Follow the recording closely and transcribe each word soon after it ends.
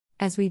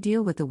as we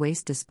deal with the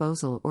waste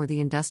disposal or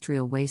the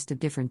industrial waste of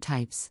different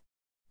types.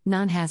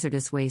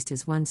 Non-hazardous waste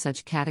is one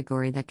such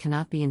category that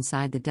cannot be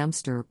inside the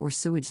dumpster or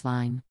sewage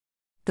line.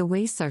 The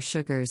wastes are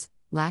sugars,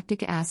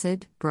 lactic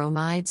acid,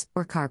 bromides,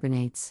 or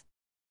carbonates.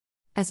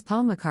 As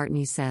Paul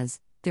McCartney says,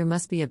 there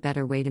must be a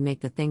better way to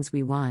make the things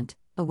we want,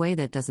 a way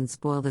that doesn't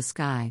spoil the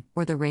sky,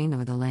 or the rain,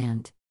 or the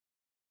land.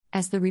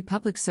 As the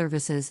Republic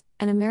Services,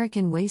 an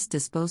American waste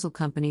disposal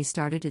company,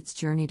 started its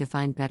journey to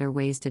find better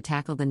ways to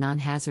tackle the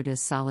non-hazardous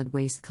solid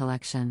waste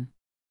collection,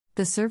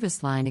 the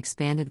service line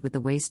expanded with the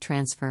waste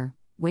transfer,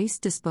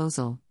 waste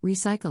disposal,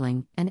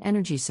 recycling, and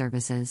energy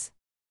services.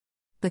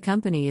 The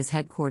company is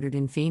headquartered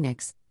in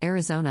Phoenix,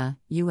 Arizona,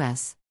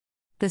 U.S.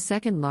 The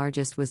second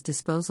largest was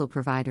disposal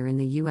provider in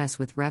the U.S.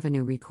 with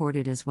revenue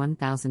recorded as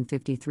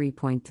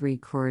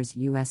 $1,053.3 crores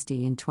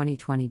USD in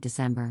 2020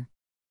 December.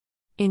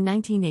 In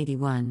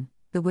 1981,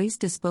 the waste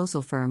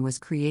disposal firm was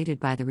created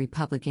by the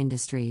Republic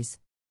Industries.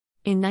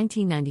 In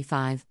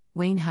 1995,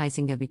 Wayne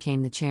Huizinga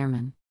became the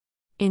chairman.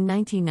 In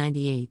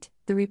 1998,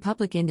 the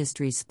Republic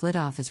Industries split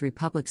off as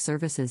Republic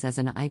Services as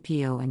an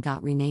IPO and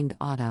got renamed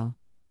Auto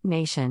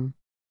Nation.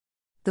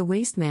 The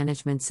waste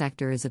management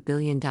sector is a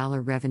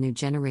billion-dollar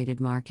revenue-generated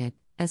market,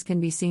 as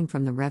can be seen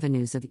from the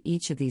revenues of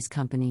each of these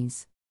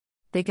companies.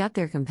 They got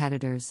their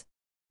competitors.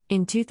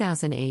 In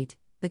 2008,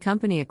 the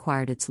company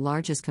acquired its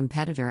largest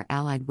competitor,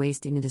 Allied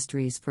Waste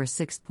Industries, for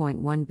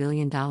 $6.1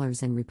 billion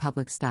in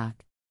Republic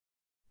stock.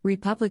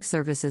 Republic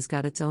Services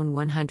got its own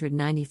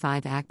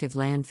 195 active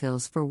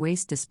landfills for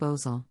waste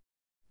disposal.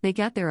 They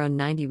got their own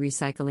 90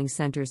 recycling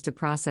centers to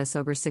process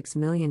over 6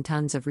 million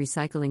tons of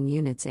recycling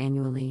units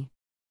annually.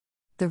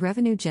 The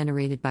revenue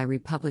generated by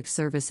Republic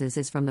Services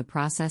is from the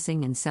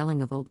processing and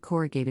selling of old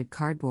corrugated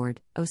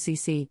cardboard,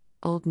 OCC,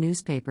 old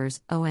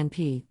newspapers,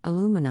 ONP,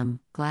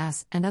 aluminum,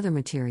 glass, and other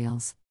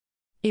materials.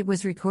 It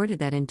was recorded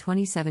that in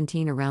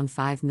 2017 around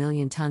 5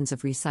 million tons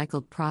of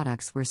recycled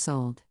products were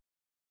sold.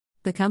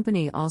 The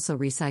company also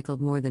recycled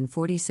more than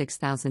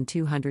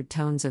 46,200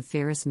 tons of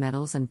ferrous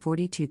metals and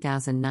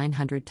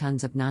 42,900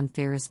 tons of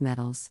non-ferrous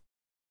metals.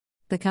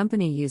 The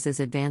company uses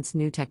advanced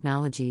new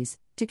technologies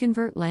to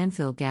convert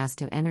landfill gas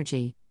to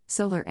energy,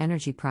 solar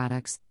energy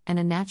products, and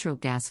a natural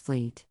gas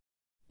fleet.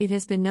 It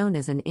has been known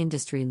as an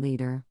industry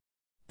leader.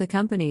 The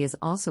company is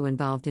also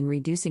involved in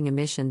reducing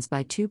emissions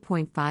by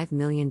 2.5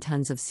 million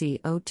tons of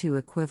CO2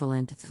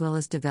 equivalent, as well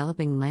as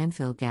developing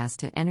landfill gas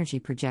to energy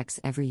projects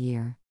every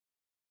year.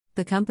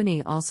 The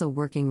company also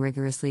working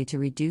rigorously to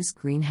reduce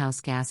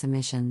greenhouse gas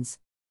emissions.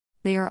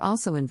 They are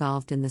also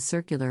involved in the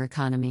circular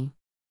economy.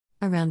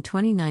 Around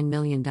 $29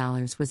 million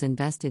was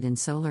invested in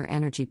solar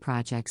energy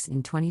projects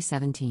in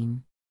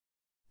 2017.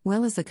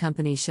 Well, as the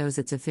company shows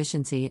its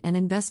efficiency and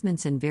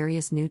investments in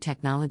various new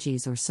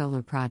technologies or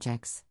solar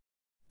projects,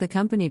 the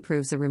company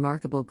proves a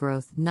remarkable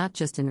growth not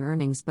just in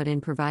earnings but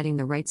in providing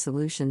the right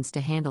solutions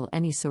to handle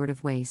any sort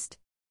of waste.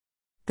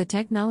 The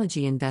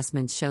technology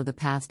investments show the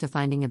path to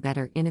finding a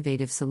better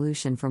innovative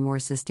solution for more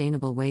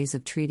sustainable ways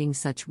of treating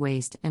such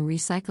waste and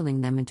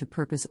recycling them into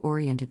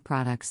purpose-oriented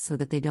products so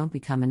that they don't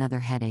become another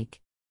headache.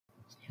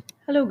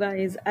 Hello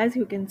guys, as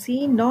you can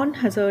see,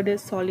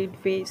 non-hazardous solid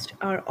waste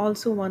are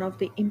also one of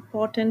the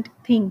important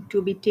thing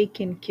to be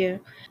taken care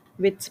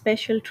with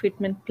special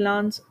treatment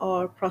plants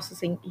or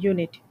processing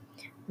unit.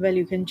 Well,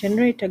 you can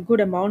generate a good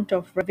amount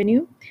of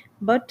revenue,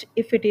 but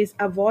if it is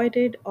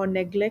avoided or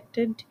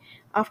neglected,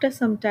 after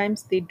some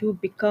times they do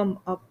become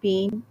a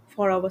pain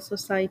for our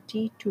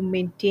society to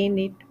maintain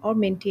it or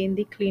maintain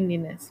the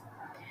cleanliness.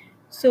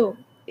 So,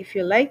 if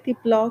you like the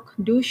blog,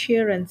 do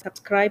share and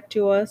subscribe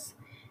to us.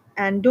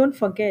 And don't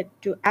forget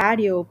to add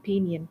your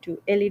opinion to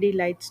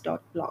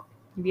ledlights.blog.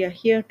 We are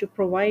here to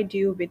provide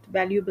you with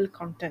valuable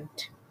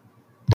content.